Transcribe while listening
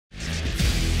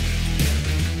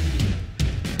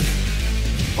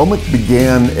OMIC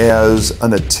began as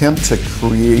an attempt to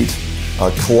create a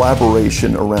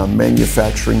collaboration around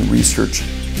manufacturing research.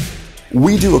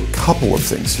 We do a couple of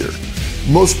things here.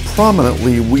 Most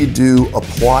prominently, we do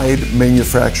applied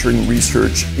manufacturing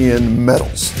research in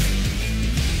metals.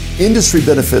 Industry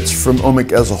benefits from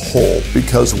OMIC as a whole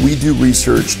because we do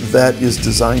research that is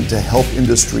designed to help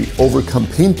industry overcome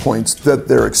pain points that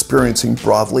they're experiencing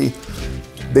broadly.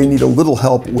 They need a little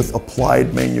help with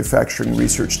applied manufacturing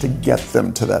research to get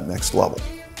them to that next level.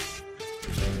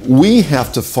 We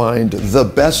have to find the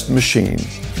best machine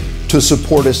to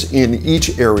support us in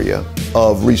each area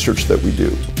of research that we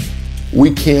do.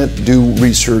 We can't do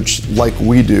research like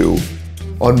we do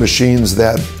on machines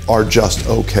that are just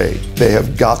okay. They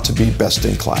have got to be best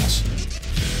in class.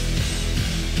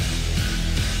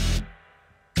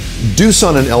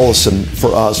 Doosan and Ellison,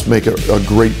 for us, make a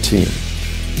great team.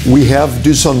 We have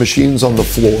Doosan machines on the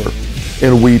floor,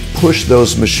 and we push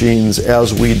those machines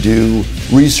as we do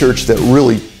research that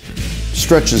really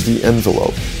stretches the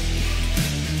envelope.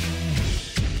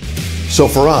 So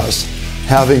for us,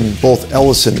 having both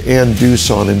Ellison and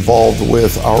Doosan involved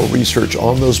with our research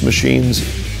on those machines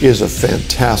is a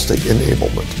fantastic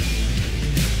enablement.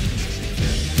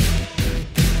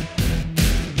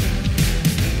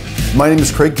 My name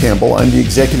is Craig Campbell. I'm the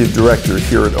Executive Director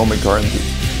here at OMIC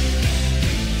R&D.